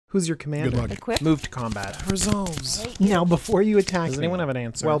Who's your commander? Good luck. Equip. Move to combat. Resolves. Right. Now, before you attack Does me- anyone have an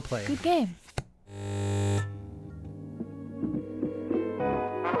answer? Well played. Good game.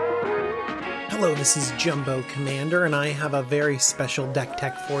 Hello, this is Jumbo Commander, and I have a very special deck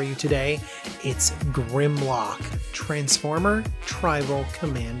tech for you today. It's Grimlock, Transformer Tribal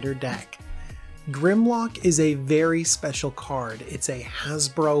Commander deck. Grimlock is a very special card. It's a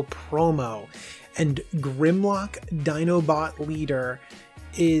Hasbro promo, and Grimlock Dinobot Leader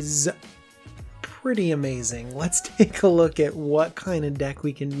is pretty amazing. Let's take a look at what kind of deck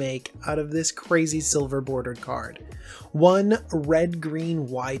we can make out of this crazy silver bordered card. 1 red, green,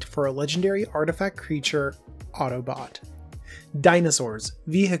 white for a legendary artifact creature Autobot. Dinosaurs,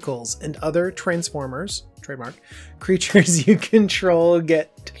 vehicles, and other Transformers, trademark, creatures you control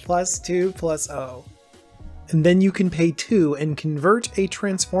get +2/+0. And then you can pay 2 and convert a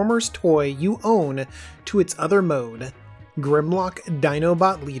Transformers toy you own to its other mode. Grimlock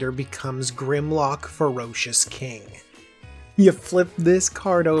Dinobot Leader becomes Grimlock Ferocious King. You flip this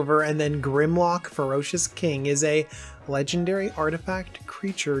card over, and then Grimlock Ferocious King is a legendary artifact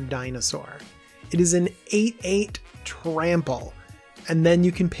creature dinosaur. It is an 8/8 trample, and then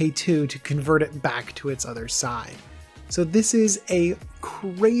you can pay 2 to convert it back to its other side. So this is a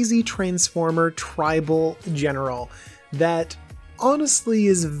crazy Transformer tribal general that honestly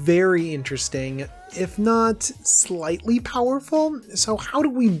is very interesting, if not slightly powerful. So how do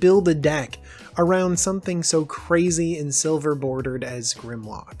we build a deck around something so crazy and silver bordered as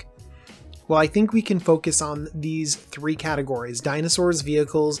Grimlock? Well, I think we can focus on these 3 categories: dinosaurs,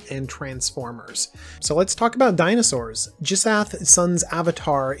 vehicles, and transformers. So let's talk about dinosaurs. Jisath Sun's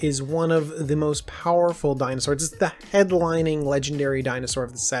Avatar is one of the most powerful dinosaurs. It's the headlining legendary dinosaur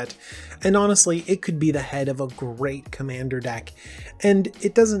of the set, and honestly, it could be the head of a great commander deck. And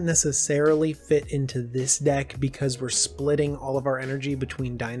it doesn't necessarily fit into this deck because we're splitting all of our energy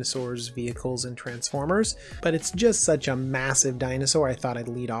between dinosaurs, vehicles, and transformers, but it's just such a massive dinosaur, I thought I'd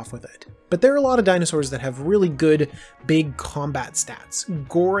lead off with it. But there are a lot of dinosaurs that have really good big combat stats.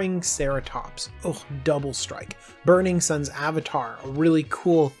 Goring Ceratops, double strike. Burning Sun's Avatar, a really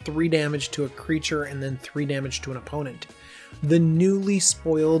cool 3 damage to a creature and then 3 damage to an opponent. The newly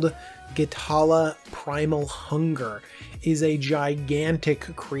spoiled Gitala Primal Hunger is a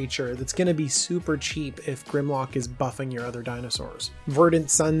gigantic creature that's going to be super cheap if Grimlock is buffing your other dinosaurs.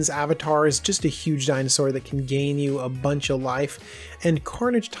 Verdant Sun's Avatar is just a huge dinosaur that can gain you a bunch of life, and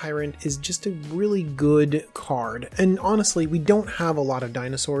Carnage Tyrant is just a really good card. And honestly, we don't have a lot of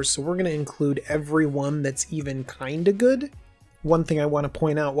dinosaurs, so we're going to include every one that's even kinda good. One thing I want to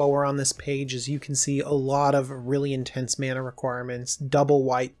point out while we're on this page is you can see a lot of really intense mana requirements: double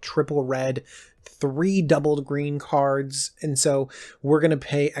white, triple red, 3 doubled green cards, and so we're going to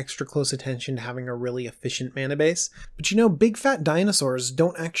pay extra close attention to having a really efficient mana base. But you know, big fat dinosaurs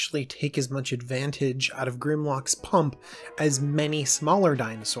don't actually take as much advantage out of Grimlock's pump as many smaller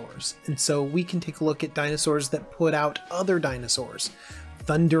dinosaurs, and so we can take a look at dinosaurs that put out other dinosaurs.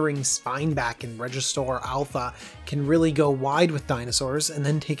 Thundering Spineback and Regisaur Alpha can really go wide with dinosaurs and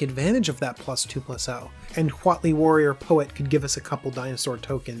then take advantage of that +2/+0. And Huatli Warrior Poet could give us a couple dinosaur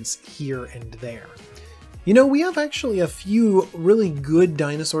tokens here and there. You know, we have actually a few really good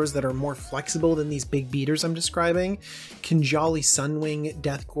dinosaurs that are more flexible than these big beaters I'm describing. Kinjali Sunwing,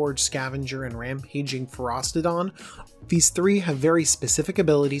 Deathgorge Scavenger, and Rampaging Ferostodon. These 3 have very specific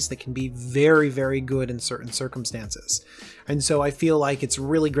abilities that can be very, very good in certain circumstances. And so I feel like it's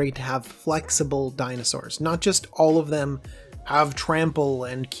really great to have flexible dinosaurs. Not just all of them have trample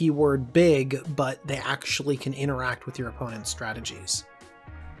and keyword big, but they actually can interact with your opponent's strategies.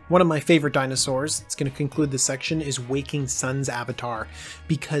 One of my favorite dinosaurs that's going to conclude this section is Waking Sun's Avatar,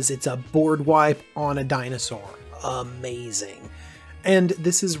 because it's a board wipe on a dinosaur. Amazing. And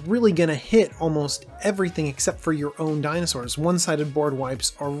this is really going to hit almost everything except for your own dinosaurs. One-sided board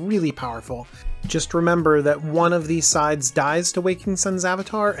wipes are really powerful. Just remember that one of these sides dies to Waking Sun's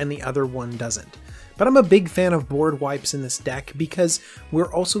Avatar and the other one doesn't. But I'm a big fan of board wipes in this deck because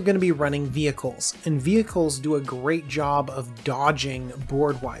we're also going to be running vehicles, and vehicles do a great job of dodging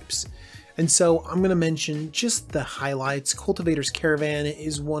board wipes. And so I'm going to mention just the highlights. Cultivator's Caravan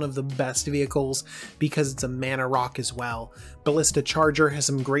is one of the best vehicles because it's a mana rock as well. Ballista Charger has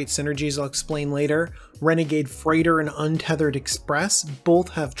some great synergies I'll explain later. Renegade Freighter and Untethered Express both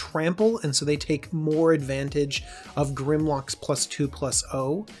have trample, and so they take more advantage of Grimlock's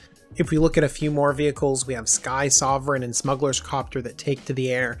 +2/+0. If we look at a few more vehicles, we have Sky Sovereign and Smuggler's Copter that take to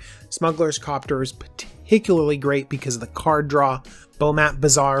the air. Smuggler's Copter is particularly particularly great because of the card draw. Bomat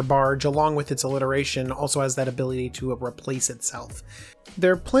Bazaar Barge, along with its alliteration, also has that ability to replace itself.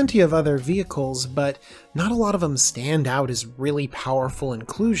 There are plenty of other vehicles, but not a lot of them stand out as really powerful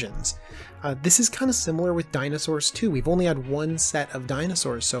inclusions. This is kind of similar with dinosaurs too. We've only had one set of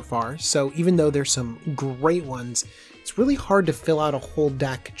dinosaurs so far, so even though there's some great ones, it's really hard to fill out a whole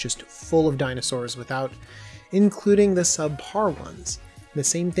deck just full of dinosaurs without including the subpar ones. The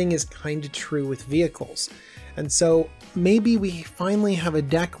same thing is kind of true with vehicles. And so maybe we finally have a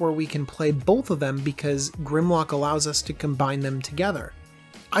deck where we can play both of them because Grimlock allows us to combine them together.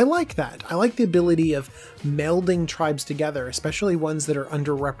 I like that. I like the ability of melding tribes together, especially ones that are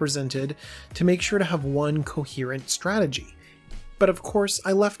underrepresented, to make sure to have one coherent strategy. But of course,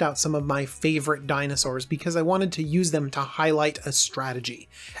 I left out some of my favorite dinosaurs because I wanted to use them to highlight a strategy,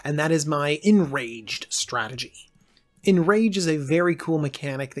 and that is my Enraged strategy. Enrage is a very cool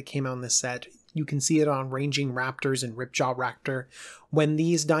mechanic that came out in this set. You can see it on Ranging Raptors and Ripjaw Raptor. When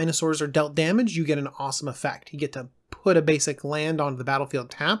these dinosaurs are dealt damage, you get an awesome effect. You get to put a basic land onto the battlefield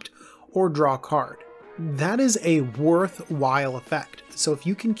tapped, or draw a card. That is a worthwhile effect, so if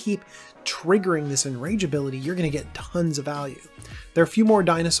you can keep triggering this Enrage ability, you're going to get tons of value. There are a few more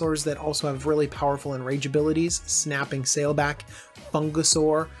dinosaurs that also have really powerful Enrage abilities. Snapping Sailback,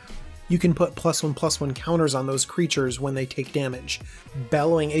 Fungosaur. You can put +1/+1 counters on those creatures when they take damage.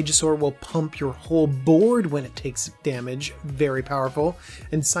 Bellowing Aegisaur will pump your whole board when it takes damage, very powerful.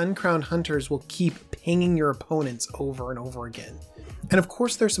 And Suncrown Hunters will keep pinging your opponents over and over again. And of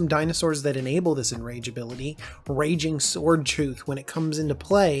course there's some dinosaurs that enable this Enrage ability. Raging Swordtooth, when it comes into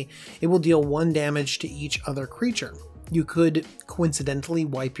play, it will deal 1 damage to each other creature. You could coincidentally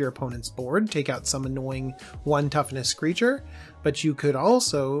wipe your opponent's board, take out some annoying 1 toughness creature, but you could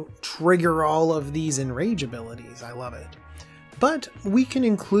also trigger all of these Enrage abilities. I love it. But we can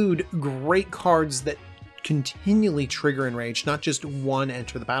include great cards that continually trigger Enrage, not just one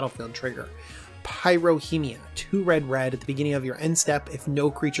enter the battlefield trigger. Pyrohemia, 2 red at the beginning of your end step. If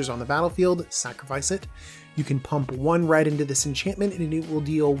no creatures on the battlefield, sacrifice it. You can pump 1 red into this enchantment and it will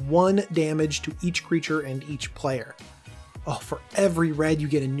deal 1 damage to each creature and each player. Oh, for every red you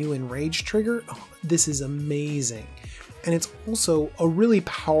get a new Enrage trigger. Oh, this is amazing. And it's also a really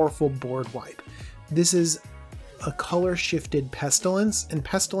powerful board wipe. This is a color shifted Pestilence, and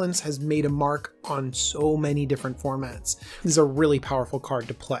Pestilence has made a mark on so many different formats. This is a really powerful card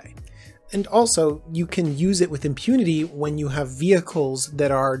to play. And also, you can use it with impunity when you have vehicles that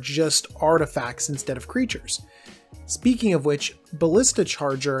are just artifacts instead of creatures. Speaking of which, Ballista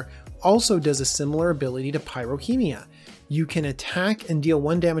Charger also does a similar ability to Pyrohemia. You can attack and deal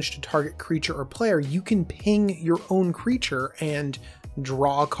 1 damage to target creature or player. You can ping your own creature and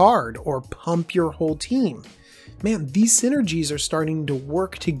draw a card or pump your whole team. Man, these synergies are starting to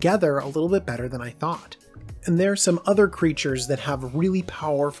work together a little bit better than I thought. And there are some other creatures that have really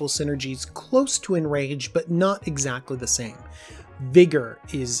powerful synergies close to Enrage, but not exactly the same. Vigor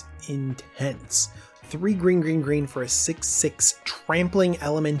is intense. 3 green for a 6/6 trampling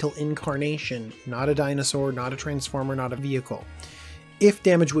elemental incarnation, not a dinosaur, not a transformer, not a vehicle. If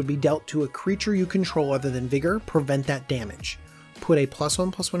damage would be dealt to a creature you control other than Vigor, prevent that damage. Put a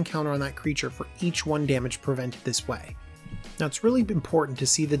 +1/+1 counter on that creature for each 1 damage prevented this way. Now it's really important to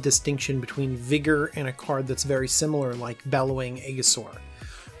see the distinction between Vigor and a card that's very similar like Bellowing Aegisaur.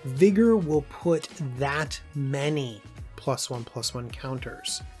 Vigor will put that many +1/+1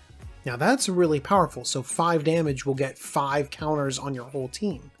 counters. Now that's really powerful, so 5 damage will get 5 counters on your whole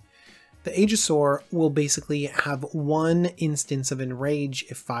team. The Aegisaur will basically have 1 instance of Enrage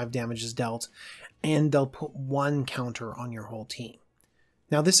if 5 damage is dealt, and they'll put 1 counter on your whole team.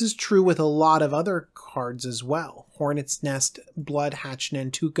 Now this is true with a lot of other cards as well. Hornet's Nest, Bloodhatch,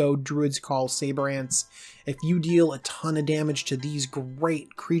 Nantuko, Druid's Call, Saber Ants. If you deal a ton of damage to these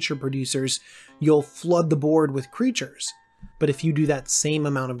great creature producers, you'll flood the board with creatures. But if you do that same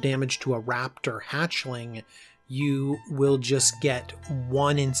amount of damage to a Raptor Hatchling, you will just get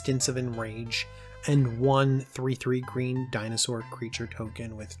 1 instance of Enrage and 1 3/3 green dinosaur creature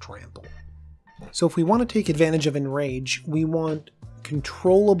token with Trample. So if we want to take advantage of Enrage, we want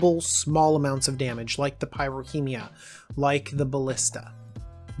controllable small amounts of damage, like the Pyrohemia, like the Ballista.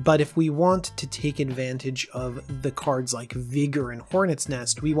 But if we want to take advantage of the cards like Vigor and Hornet's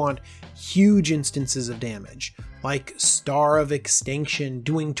Nest, we want huge instances of damage, like Star of Extinction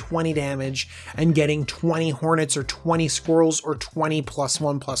doing 20 damage and getting 20 Hornets or 20 Squirrels or 20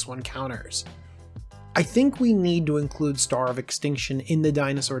 +1/+1 counters. I think we need to include Star of Extinction in the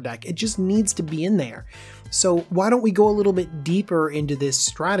dinosaur deck. It just needs to be in there. So why don't we go a little bit deeper into this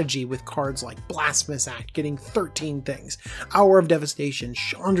strategy with cards like Blasphemous Act getting 13 things, Hour of Devastation,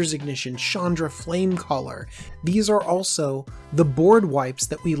 Chandra's Ignition, Chandra Flamecaller. These are also the board wipes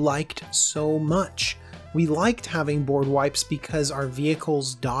that we liked so much. We liked having board wipes because our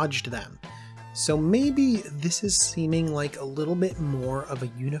vehicles dodged them. So maybe this is seeming like a little bit more of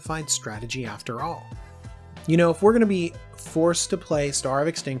a unified strategy after all. You know, if we're going to be forced to play Star of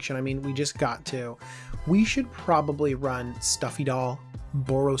Extinction, I mean, we just got to, we should probably run Stuffy Doll,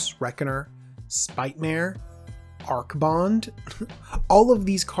 Boros Reckoner, Spite-Mare, Arc-Bond. All of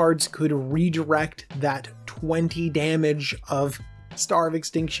these cards could redirect that 20 damage of Star of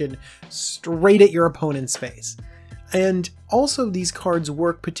Extinction straight at your opponent's face. And also these cards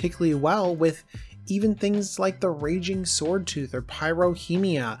work particularly well with even things like the Raging Swordtooth or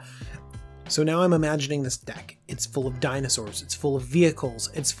Pyrohemia. So now I'm imagining this deck. It's full of dinosaurs, it's full of vehicles,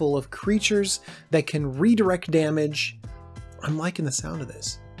 it's full of creatures that can redirect damage. I'm liking the sound of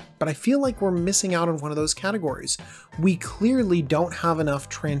this, but I feel like we're missing out on one of those categories. We clearly don't have enough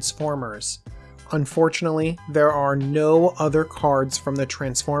Transformers. Unfortunately, there are no other cards from the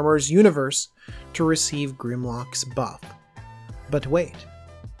Transformers universe to receive Grimlock's buff. But wait.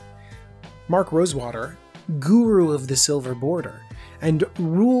 Mark Rosewater, guru of the Silver Border and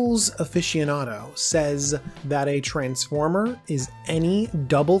rules aficionado, says that a Transformer is any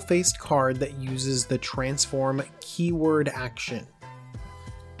double-faced card that uses the Transform keyword action.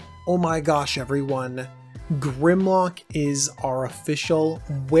 Oh my gosh, everyone. Grimlock is our official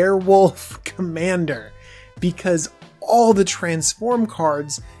werewolf commander because all the transform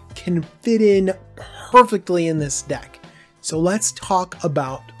cards can fit in perfectly in this deck. So let's talk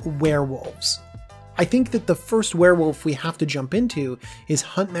about werewolves. I think that the first werewolf we have to jump into is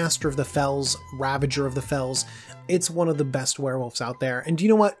Huntmaster of the Fells, Ravager of the Fells. It's one of the best werewolves out there. And you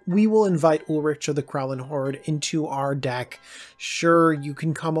know what? We will invite Ulrich of the Krallen Horde into our deck. Sure, you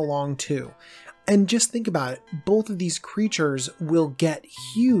can come along too. And just think about it, both of these creatures will get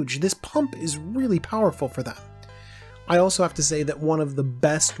huge. This pump is really powerful for them. I also have to say that one of the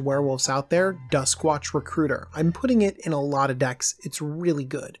best werewolves out there, Duskwatch Recruiter. I'm putting it in a lot of decks. It's really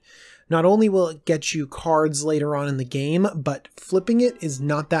good. Not only will it get you cards later on in the game, but flipping it is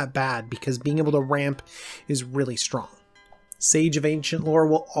not that bad because being able to ramp is really strong. Sage of Ancient Lore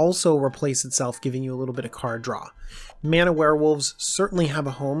will also replace itself, giving you a little bit of card draw. Mana werewolves certainly have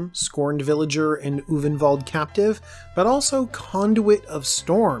a home, Scorned Villager and Uvenwald Captive, but also Conduit of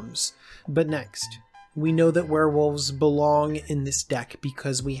Storms. But next, we know that werewolves belong in this deck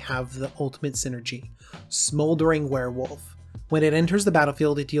because we have the ultimate synergy, Smoldering Werewolf. When it enters the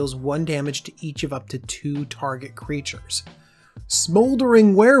battlefield, it deals 1 damage to each of up to 2 target creatures.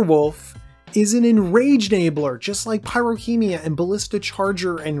 Smoldering Werewolf is an enrage enabler, just like Pyrohemia and Ballista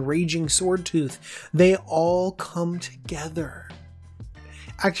Charger and Raging Swordtooth. They all come together.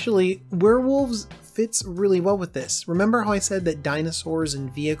 Actually, werewolves fits really well with this. Remember how I said that dinosaurs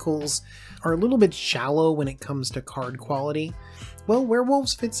and vehicles are a little bit shallow when it comes to card quality? Well,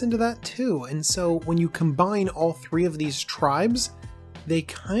 werewolves fits into that too, and so when you combine all 3 of these tribes, they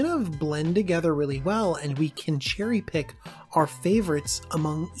kind of blend together really well, and we can cherry pick our favorites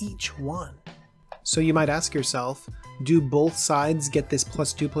among each one. So you might ask yourself, do both sides get this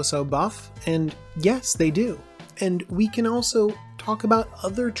 +2/+0 buff? And yes, they do. And we can also talk about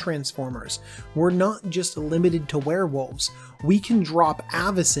other Transformers. We're not just limited to werewolves. We can drop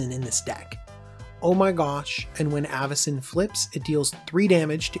Avacyn in this deck. Oh my gosh, and when Avacyn flips, it deals 3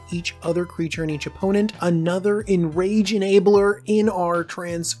 damage to each other creature and each opponent, another Enrage enabler in our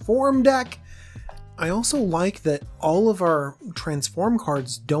Transform deck. I also like that all of our Transform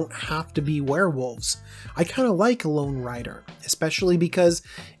cards don't have to be werewolves. I kind of like Lone Rider, especially because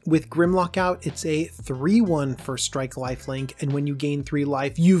with Grimlock out, it's a 3/1 first strike lifelink, and when you gain 3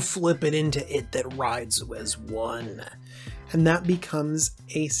 life, you flip it into it that rides as 1. And that becomes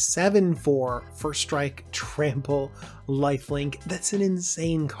a 7/4 first strike trample lifelink. That's an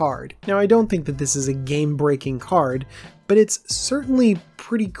insane card. Now, I don't think that this is a game-breaking card, but it's certainly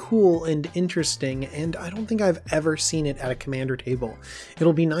pretty cool and interesting, and I don't think I've ever seen it at a commander table.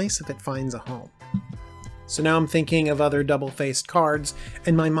 It'll be nice if it finds a home. So now I'm thinking of other double-faced cards,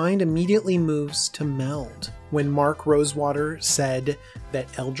 and my mind immediately moves to Meld. When Mark Rosewater said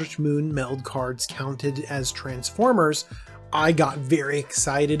that Eldritch Moon Meld cards counted as Transformers, I got very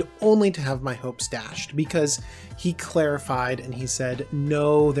excited only to have my hopes dashed, because he clarified and he said,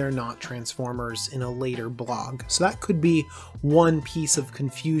 no, they're not Transformers in a later blog. So that could be one piece of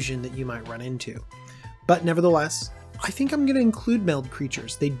confusion that you might run into. But nevertheless, I think I'm going to include Meld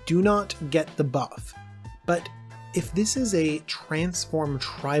creatures. They do not get the buff. But if this is a transform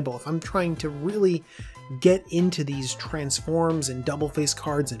tribal, if I'm trying to really get into these transforms and double face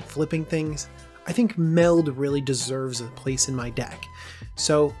cards and flipping things, I think Meld really deserves a place in my deck.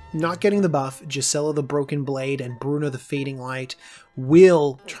 So not getting the buff, Gisela the Broken Blade and Bruno the Fading Light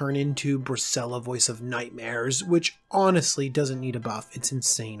will turn into Bracella Voice of Nightmares, which honestly doesn't need a buff. It's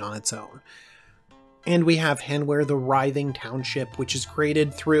insane on its own. And we have Hanware the Writhing Township, which is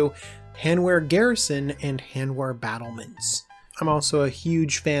created through Hanware Garrison and Hanware Battlements. I'm also a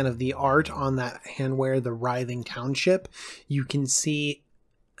huge fan of the art on that Hanware the Writhing Township. You can see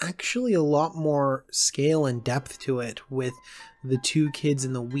actually a lot more scale and depth to it with the two kids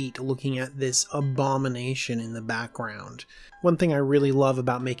in the wheat looking at this abomination in the background. One thing I really love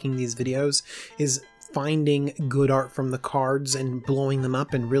about making these videos is finding good art from the cards and blowing them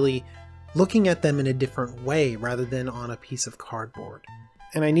up and really looking at them in a different way rather than on a piece of cardboard.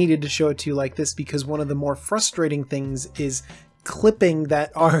 And I needed to show it to you like this because one of the more frustrating things is clipping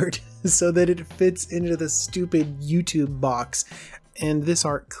that art so that it fits into the stupid YouTube box. And this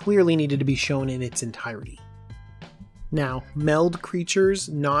art clearly needed to be shown in its entirety. Now, Meld creatures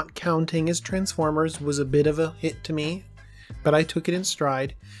not counting as Transformers was a bit of a hit to me, but I took it in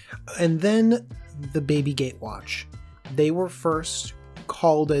stride. And then the Baby Gatewatch. They were first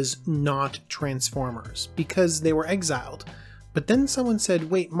called as not Transformers because they were exiled. But then someone said,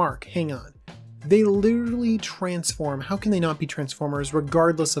 wait, Mark, hang on. They literally transform. How can they not be Transformers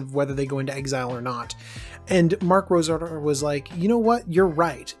regardless of whether they go into exile or not? And Mark Rosewater was like, you know what? You're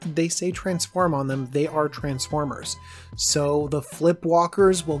right. They say transform on them. They are Transformers. So the Flip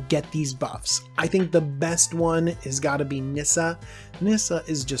Walkers will get these buffs. I think the best one has got to be Nissa. Nissa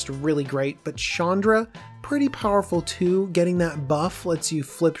is just really great, but Chandra, pretty powerful too. Getting that buff lets you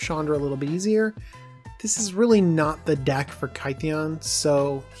flip Chandra a little bit easier. This is really not the deck for Kytheon,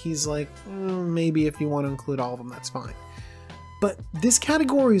 so he's like, maybe if you want to include all of them, that's fine. But this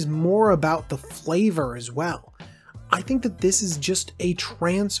category is more about the flavor as well. I think that this is just a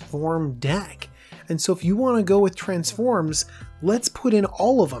transform deck. And so if you want to go with transforms, let's put in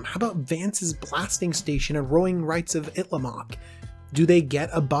all of them. How about Vance's Blasting Station and Rowing Rites of Itlamok? Do they get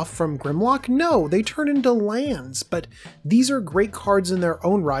a buff from Grimlock? No, they turn into lands, but these are great cards in their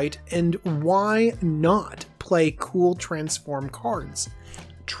own right, and why not play cool transform cards?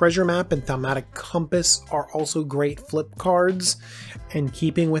 Treasure Map and Thaumatic Compass are also great flip cards, and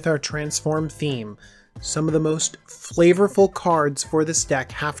keeping with our transform theme, some of the most flavorful cards for this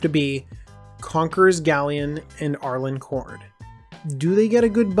deck have to be Conqueror's Galleon and Arlen Cord. Do they get a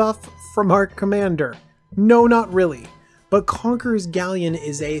good buff from our commander? No, not really. But Conqueror's Galleon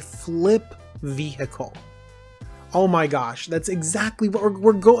is a flip vehicle. Oh my gosh, that's exactly what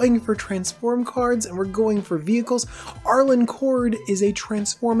we're going for, transform cards, and we're going for vehicles. Arlen Cord is a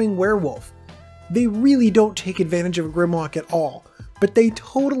transforming werewolf. They really don't take advantage of Grimlock at all, but they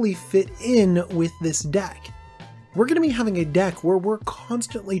totally fit in with this deck. We're going to be having a deck where we're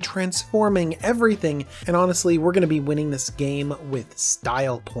constantly transforming everything, and honestly, we're going to be winning this game with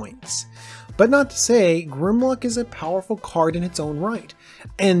style points. But not to say, Grimlock is a powerful card in its own right.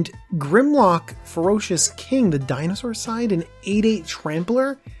 And Grimlock Ferocious King, the dinosaur side, an 8/8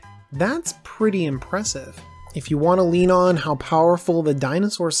 Trampler, that's pretty impressive. If you want to lean on how powerful the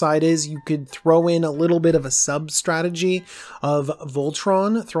dinosaur side is, you could throw in a little bit of a sub-strategy of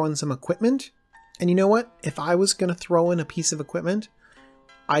Voltron, throw in some equipment. And you know what? If I was going to throw in a piece of equipment,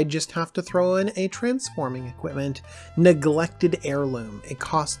 I'd just have to throw in a transforming equipment, Neglected Heirloom. It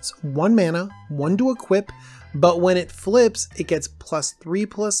costs 1 mana, 1 to equip, but when it flips, it gets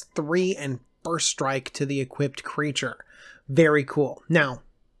 +3/+3 and first strike to the equipped creature. Very cool. Now,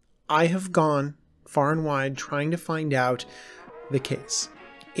 I have gone far and wide trying to find out the case.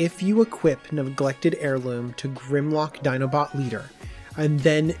 If you equip Neglected Heirloom to Grimlock Dinobot Leader, and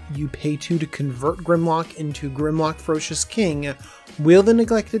then you pay 2 to convert Grimlock into Grimlock Ferocious King, will the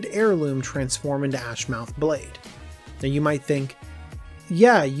Neglected Heirloom transform into Ashmouth Blade? Now you might think,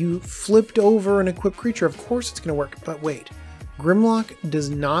 yeah, you flipped over an equipped creature, of course it's going to work, but wait. Grimlock does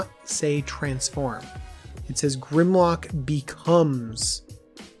not say transform. It says Grimlock becomes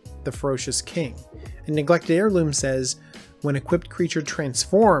the Ferocious King. And Neglected Heirloom says, when equipped creature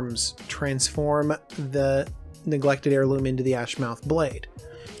transforms, transform the Neglected Heirloom into the Ashmouth Blade.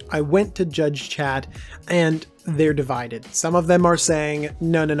 I went to Judge Chat and they're divided. Some of them are saying,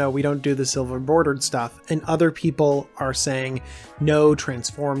 no, we don't do the silver bordered stuff. And other people are saying, no,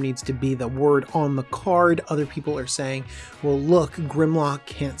 transform needs to be the word on the card. Other people are saying, well, look, Grimlock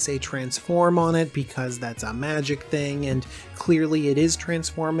can't say transform on it because that's a magic thing. And clearly it is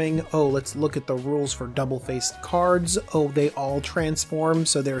transforming. Oh, let's look at the rules for double-faced cards. Oh, they all transform,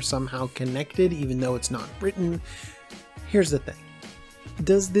 so they're somehow connected, even though it's not written. Here's the thing.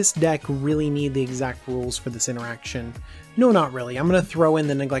 Does this deck really need the exact rules for this interaction? No, not really. I'm going to throw in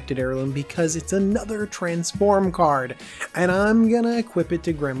the Neglected Heirloom because it's another transform card, and I'm going to equip it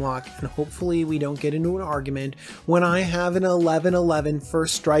to Grimlock, and hopefully we don't get into an argument when I have an 11/11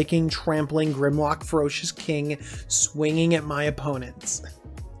 first striking, trampling Grimlock Ferocious King swinging at my opponents.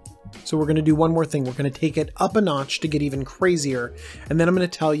 So we're going to do one more thing. We're going to take it up a notch to get even crazier, and then I'm going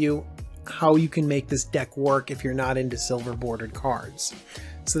to tell you how you can make this deck work if you're not into silver bordered cards.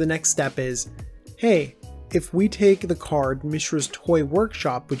 So the next step is, hey, if we take the card Mishra's Toy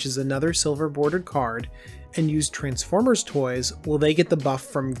Workshop, which is another silver bordered card, and use Transformers toys, will they get the buff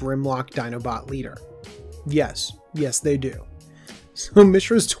from Grimlock Dinobot Leader? Yes, they do. So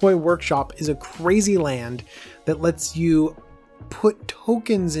Mishra's Toy Workshop is a crazy land that lets you put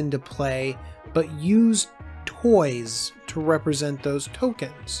tokens into play, but use toys to represent those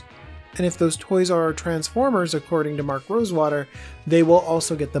tokens. And if those toys are Transformers, according to Mark Rosewater, they will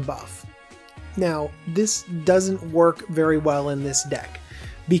also get the buff. Now, this doesn't work very well in this deck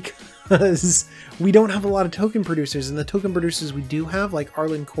because we don't have a lot of token producers, and the token producers we do have, like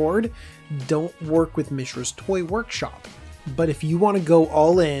Arlen Cord, don't work with Mishra's Toy Workshop. But if you want to go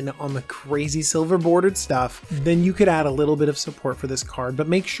all in on the crazy silver bordered stuff, then you could add a little bit of support for this card, but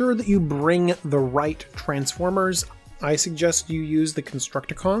make sure that you bring the right Transformers. I suggest you use the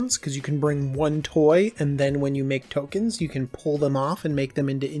Constructicons because you can bring one toy, and then when you make tokens, you can pull them off and make them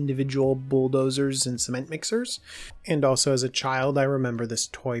into individual bulldozers and cement mixers. And also as a child, I remember this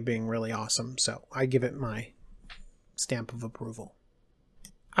toy being really awesome, so I give it my stamp of approval.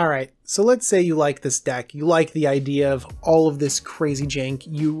 Alright, so let's say you like this deck, you like the idea of all of this crazy jank,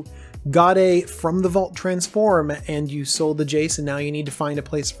 you got a From the Vault Transform and you sold the Jace and now you need to find a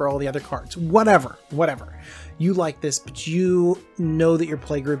place for all the other cards. Whatever. You like this, but you know that your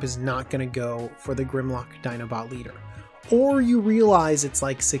playgroup is not going to go for the Grimlock Dinobot Leader. Or you realize it's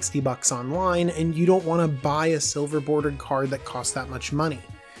like 60 bucks online and you don't want to buy a silver bordered card that costs that much money.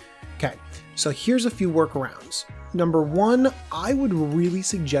 Okay, so here's a few workarounds. Number one, I would really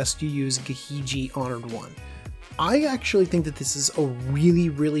suggest you use Gahiji Honored One. I actually think that this is a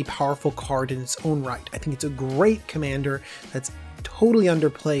really powerful card in its own right. I think it's a great commander that's totally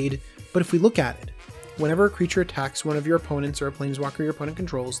underplayed, but if we look at it, whenever a creature attacks one of your opponents or a planeswalker your opponent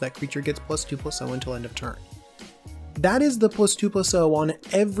controls, that creature gets +2/+0 until end of turn. That is the +2/+0 on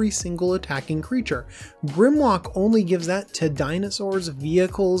every single attacking creature. Grimlock only gives that to dinosaurs,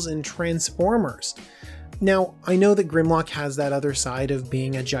 vehicles, and Transformers. Now, I know that Grimlock has that other side of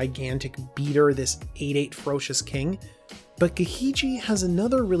being a gigantic beater, this 8/8 Ferocious King, but Gahiji has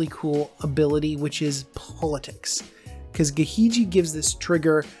another really cool ability, which is politics. Because Gahiji gives this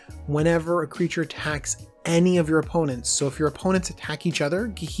trigger whenever a creature attacks any of your opponents. So if your opponents attack each other,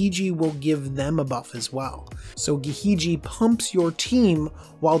 Gahiji will give them a buff as well. So Gahiji pumps your team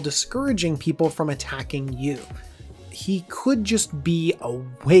while discouraging people from attacking you. He could just be a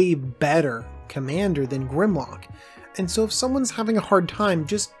way better commander than Grimlock. And so if someone's having a hard time,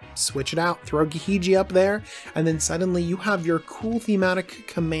 just switch it out, throw Gahiji up there, and then suddenly you have your cool thematic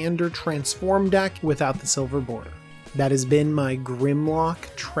commander transform deck without the silver border. That has been my Grimlock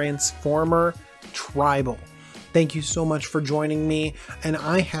Transformer Tribal. Thank you so much for joining me, and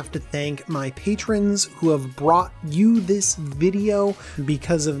I have to thank my patrons who have brought you this video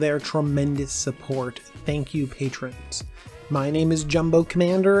because of their tremendous support. Thank you, patrons. My name is Jumbo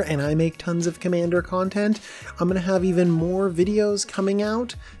Commander, and I make tons of Commander content. I'm going to have even more videos coming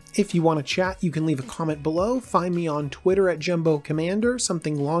out. If you want to chat, you can leave a comment below. Find me on Twitter at Jumbo Commander,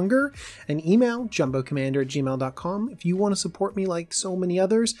 something longer, and email jumbocommander@gmail.com. If you want to support me like so many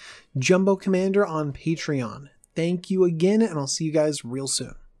others, Jumbo Commander on Patreon. Thank you again, and I'll see you guys real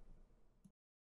soon.